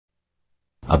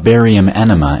A barium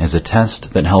enema is a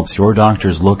test that helps your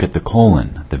doctors look at the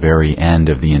colon, the very end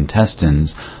of the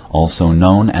intestines, also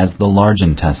known as the large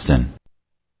intestine.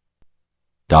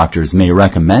 Doctors may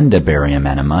recommend a barium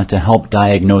enema to help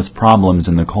diagnose problems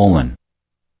in the colon.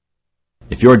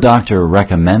 If your doctor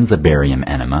recommends a barium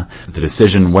enema, the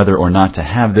decision whether or not to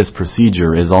have this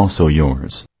procedure is also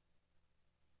yours.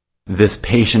 This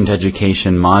patient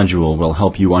education module will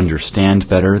help you understand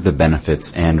better the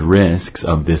benefits and risks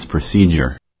of this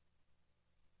procedure.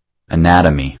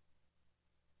 Anatomy.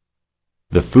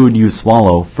 The food you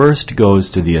swallow first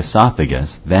goes to the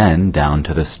esophagus, then down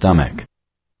to the stomach.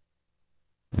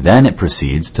 Then it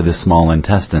proceeds to the small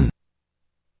intestine.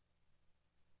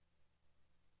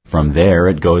 From there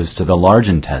it goes to the large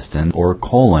intestine or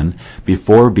colon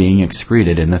before being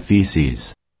excreted in the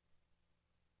feces.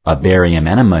 A barium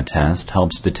enema test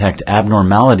helps detect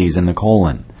abnormalities in the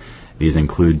colon. These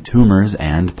include tumors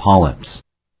and polyps.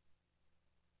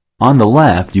 On the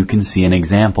left you can see an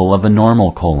example of a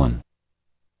normal colon.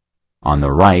 On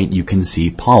the right you can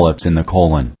see polyps in the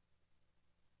colon.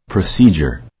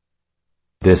 Procedure.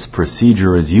 This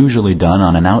procedure is usually done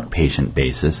on an outpatient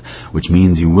basis, which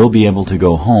means you will be able to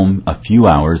go home a few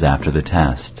hours after the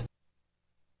test.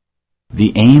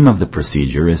 The aim of the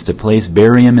procedure is to place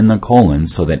barium in the colon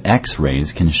so that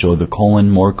X-rays can show the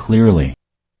colon more clearly.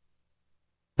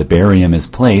 The barium is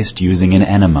placed using an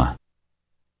enema.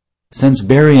 Since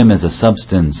barium is a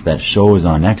substance that shows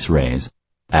on X-rays,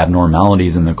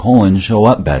 abnormalities in the colon show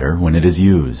up better when it is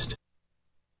used.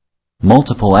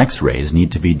 Multiple X-rays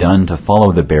need to be done to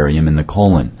follow the barium in the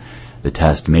colon. The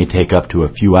test may take up to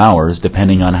a few hours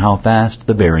depending on how fast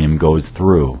the barium goes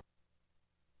through.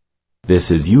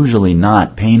 This is usually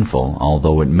not painful,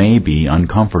 although it may be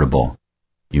uncomfortable.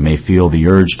 You may feel the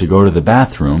urge to go to the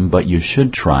bathroom, but you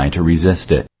should try to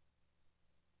resist it.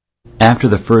 After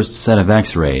the first set of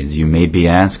X-rays, you may be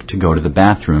asked to go to the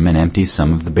bathroom and empty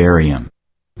some of the barium.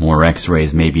 More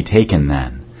X-rays may be taken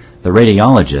then. The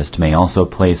radiologist may also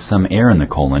place some air in the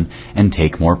colon and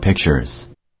take more pictures.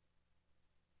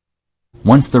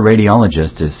 Once the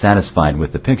radiologist is satisfied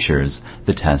with the pictures,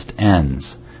 the test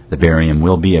ends. The barium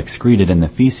will be excreted in the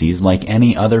feces like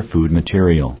any other food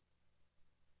material.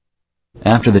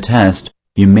 After the test,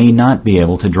 you may not be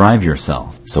able to drive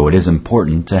yourself, so it is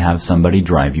important to have somebody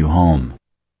drive you home.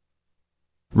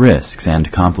 Risks and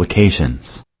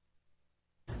complications.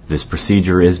 This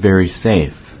procedure is very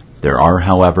safe. There are,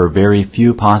 however, very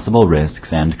few possible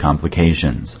risks and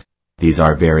complications. These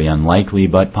are very unlikely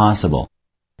but possible.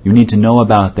 You need to know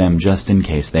about them just in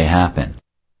case they happen.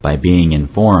 By being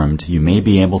informed, you may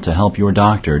be able to help your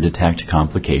doctor detect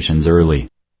complications early.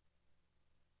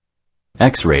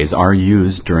 X-rays are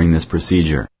used during this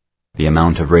procedure. The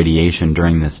amount of radiation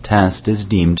during this test is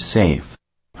deemed safe.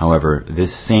 However,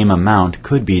 this same amount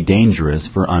could be dangerous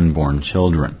for unborn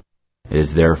children. It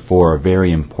is therefore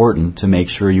very important to make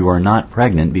sure you are not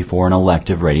pregnant before an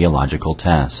elective radiological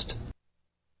test.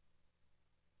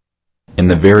 In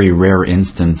the very rare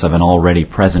instance of an already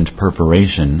present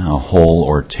perforation, a hole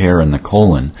or tear in the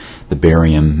colon, the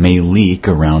barium may leak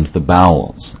around the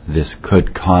bowels. This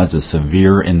could cause a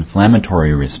severe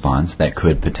inflammatory response that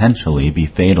could potentially be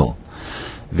fatal.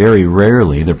 Very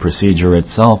rarely, the procedure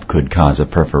itself could cause a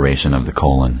perforation of the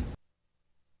colon.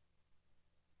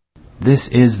 This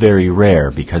is very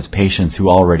rare because patients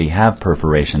who already have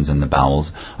perforations in the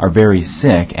bowels are very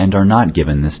sick and are not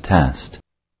given this test.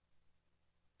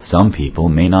 Some people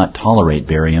may not tolerate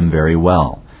barium very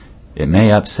well. It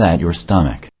may upset your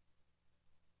stomach.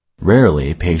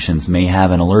 Rarely, patients may have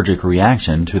an allergic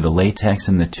reaction to the latex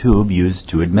in the tube used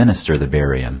to administer the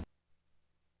barium.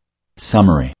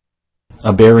 Summary.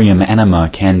 A barium enema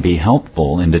can be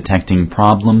helpful in detecting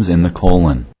problems in the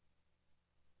colon.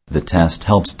 The test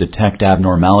helps detect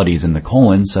abnormalities in the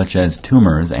colon such as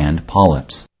tumors and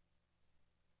polyps.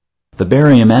 The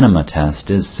barium enema test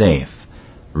is safe.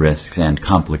 Risks and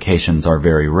complications are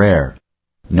very rare.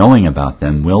 Knowing about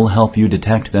them will help you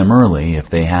detect them early if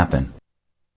they happen.